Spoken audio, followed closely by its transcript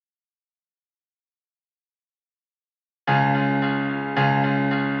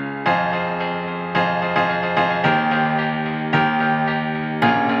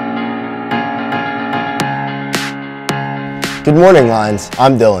Good morning, Lions.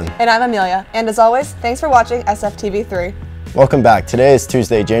 I'm Dylan. And I'm Amelia. And as always, thanks for watching SFTV3. Welcome back. Today is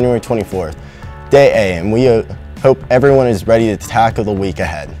Tuesday, January 24th, day A, and we hope everyone is ready to tackle the week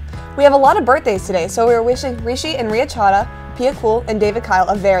ahead. We have a lot of birthdays today, so we're wishing Rishi and Ria Chada, Pia Cool, and David Kyle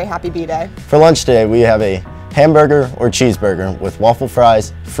a very happy B-Day. For lunch today, we have a hamburger or cheeseburger with waffle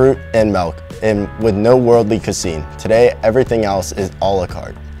fries, fruit, and milk, and with no worldly cuisine. Today, everything else is a la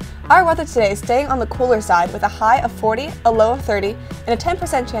carte. Our weather today is staying on the cooler side with a high of 40, a low of 30, and a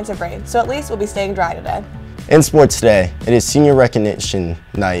 10% chance of rain, so at least we'll be staying dry today. In sports today, it is senior recognition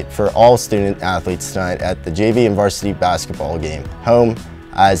night for all student athletes tonight at the JV and varsity basketball game, home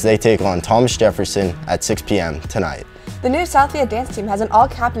as they take on Thomas Jefferson at 6 p.m. tonight. The new Southfield dance team has an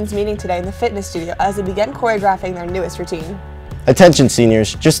all-captains meeting today in the fitness studio as they begin choreographing their newest routine. Attention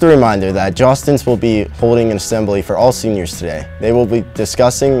seniors, just a reminder that Jostens will be holding an assembly for all seniors today. They will be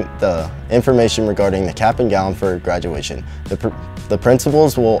discussing the information regarding the cap and gown for graduation. The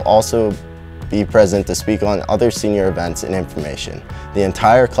principals will also be present to speak on other senior events and information. The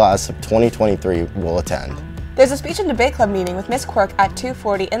entire class of 2023 will attend. There's a speech and debate club meeting with Miss Quirk at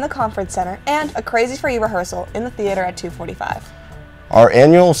 2:40 in the conference center and a Crazy for You rehearsal in the theater at 2:45. Our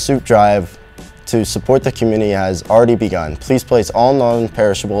annual soup drive to support the community has already begun. Please place all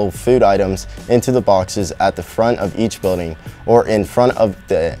non-perishable food items into the boxes at the front of each building or in front of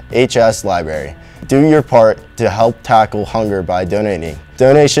the HS library. Do your part to help tackle hunger by donating.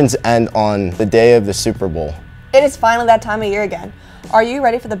 Donations end on the day of the Super Bowl. It is finally that time of year again. Are you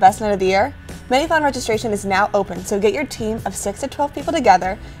ready for the best night of the year? Manython registration is now open, so get your team of 6 to 12 people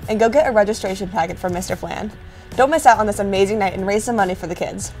together and go get a registration packet from Mr. Fland. Don't miss out on this amazing night and raise some money for the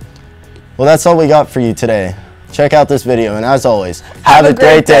kids. Well, that's all we got for you today. Check out this video, and as always, have a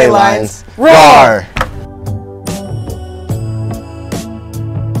great day, Lions. Roar!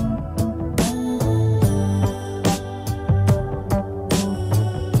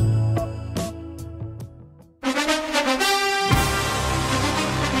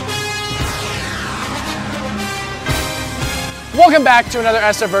 Welcome back to another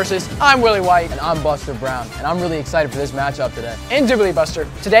SF Versus. I'm Willie White. And I'm Buster Brown. And I'm really excited for this matchup today. Indubitably, Buster.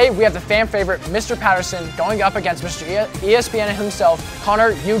 Today we have the fan favorite, Mr. Patterson, going up against Mr. ESPN himself,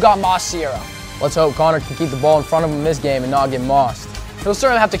 Connor You Got Moss Sierra. Let's hope Connor can keep the ball in front of him in this game and not get mossed. He'll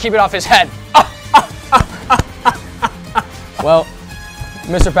certainly have to keep it off his head. Well,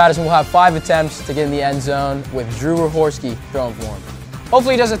 Mr. Patterson will have 5 attempts to get in the end zone with Drew Rehorski throwing for him.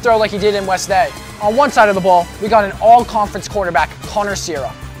 Hopefully he doesn't throw like he did in West A. On one side of the ball, we got an all-conference quarterback, Connor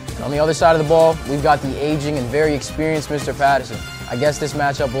Sierra. And on the other side of the ball, we've got the aging and very experienced Mr. Patterson. I guess this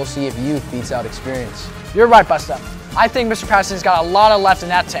matchup we'll see if youth beats out experience. You're right, Buster. I think Mr. Patterson's got a lot of left in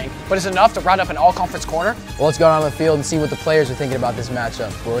that tank, but is enough to round up an all-conference corner? Well, let's go down the field and see what the players are thinking about this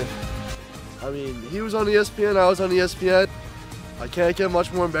matchup, Willie. I mean, he was on ESPN, I was on ESPN. I can't get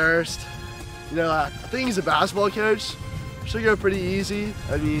much more embarrassed. You know, I think he's a basketball coach. Should go pretty easy.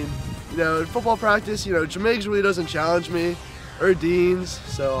 I mean, you know, in football practice, you know, Jamaica really doesn't challenge me, or Dean's,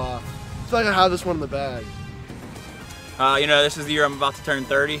 so I feel like I have this one in the bag. You know, this is the year I'm about to turn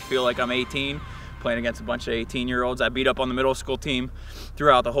 30, feel like I'm 18, playing against a bunch of 18-year-olds. I beat up on the middle school team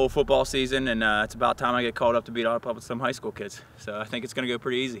throughout the whole football season, and it's about time I get called up to beat up with some high school kids. So I think it's going to go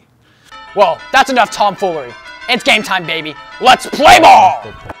pretty easy. Well, that's enough tomfoolery. It's game time, baby. Let's play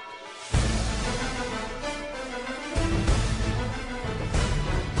ball!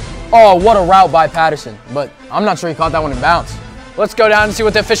 Oh, what a route by Patterson, but I'm not sure he caught that one in bounds. Let's go down and see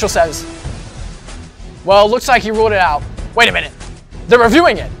what the official says. Well, looks like he ruled it out. Wait a minute. They're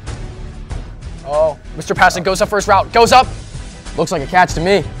reviewing it. Oh, Mr. Patterson goes up for his route. Goes up. Looks like a catch to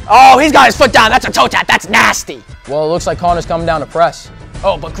me. Oh, he's got his foot down. That's a toe tap. That's nasty. Well, it looks like Connor's coming down to press.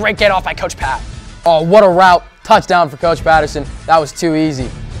 Oh, but great get off by Coach Pat. Oh, what a route. Touchdown for Coach Patterson. That was too easy.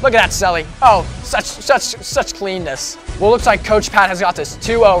 Look at that, Selly. Oh, such cleanness. Well, looks like Coach Pat has got this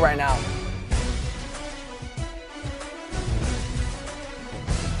 2-0 right now.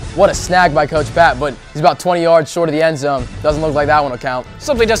 What a snag by Coach Pat, but he's about 20 yards short of the end zone. Doesn't look like that one will count.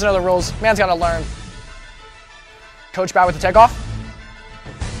 Simply doesn't know the rules. Man's got to learn. Coach Pat with the takeoff.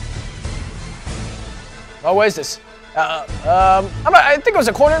 Oh, what is this? I think it was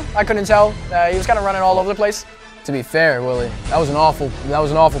a corner. I couldn't tell. He was kind of running all over the place. To be fair, Willie, that was an awful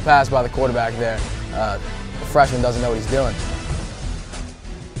pass by the quarterback there. The freshman doesn't know what he's doing.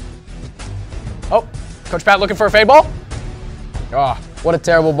 Oh, Coach Pat looking for a fade ball. Oh, what a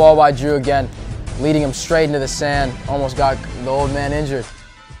terrible ball by Drew again, leading him straight into the sand. Almost got the old man injured.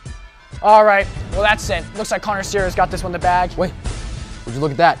 All right, well that's it. Looks like Connor Sierra's got this one in the bag. Wait, would you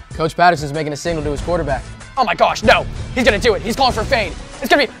look at that? Coach Patterson's making a signal to his quarterback. Oh my gosh, no. He's gonna do it. He's calling for fade. It's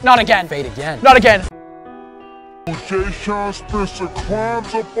gonna be, not again. Fade again. Not again. Jay Sean Spencer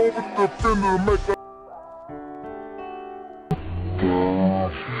climbs up over the defender to make that.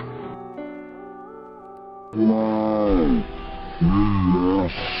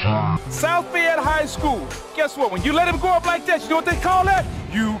 South Bend High School. Guess what? When you let him go up like that, you know what they call that?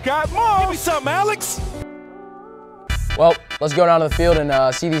 You got more. Give me something, Alex. Well, let's go down to the field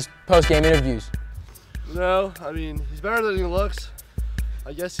and see these post-game interviews. No, I mean, he's better than he looks.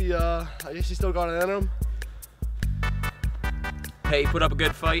 I guess he still got it in him. Hey, he put up a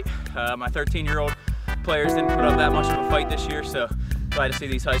good fight. My 13-year-old players didn't put up that much of a fight this year, so glad to see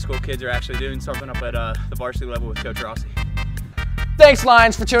these high school kids are actually doing something up at the varsity level with Coach Rossi. Thanks,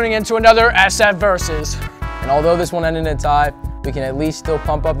 Lions, for tuning in to another SF Versus. And although this one ended in a tie, we can at least still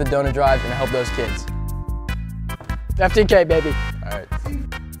pump up the donut drive and help those kids. FTK, baby. All right.